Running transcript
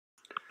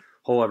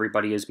Hello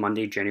everybody, it's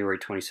Monday, January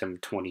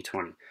 27th,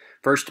 2020.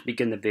 First, to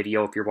begin the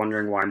video, if you're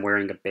wondering why I'm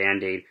wearing a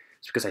band-aid,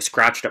 it's because I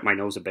scratched up my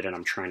nose a bit and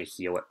I'm trying to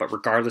heal it. But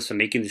regardless, I'm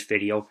making this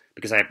video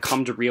because I have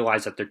come to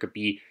realize that there could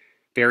be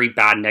very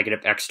bad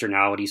negative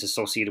externalities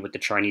associated with the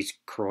Chinese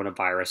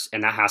coronavirus,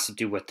 and that has to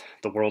do with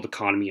the world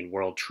economy and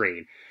world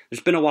trade.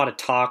 There's been a lot of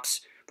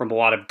talks from a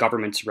lot of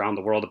governments around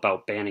the world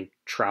about banning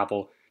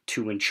travel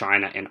to in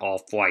China and all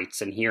flights,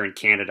 and here in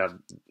Canada,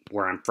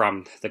 where I'm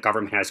from, the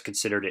government has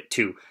considered it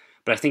too.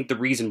 But I think the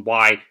reason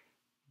why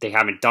they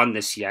haven't done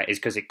this yet is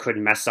because it could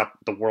mess up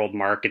the world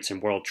markets and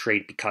world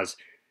trade, because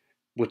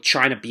with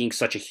China being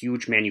such a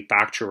huge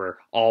manufacturer,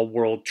 all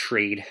world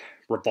trade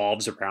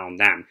revolves around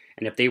them.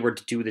 And if they were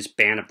to do this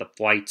ban of the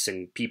flights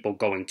and people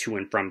going to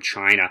and from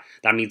China,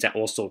 that means that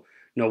also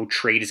no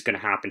trade is going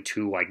to happen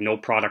too. Like, no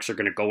products are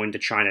going to go into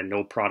China,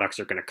 no products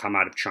are going to come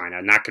out of China.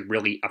 And that could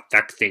really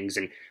affect things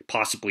and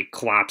possibly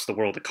collapse the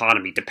world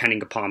economy,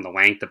 depending upon the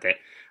length of it.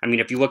 I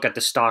mean, if you look at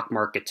the stock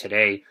market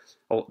today,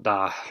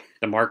 the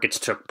markets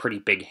took pretty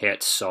big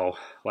hits. So,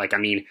 like, I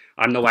mean,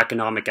 I'm no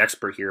economic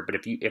expert here, but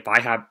if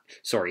I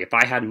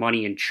had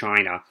money in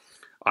China,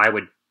 I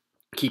would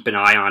keep an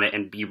eye on it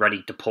and be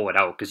ready to pull it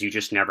out, because you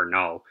just never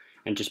know.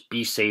 And just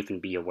be safe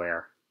and be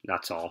aware.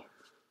 That's all.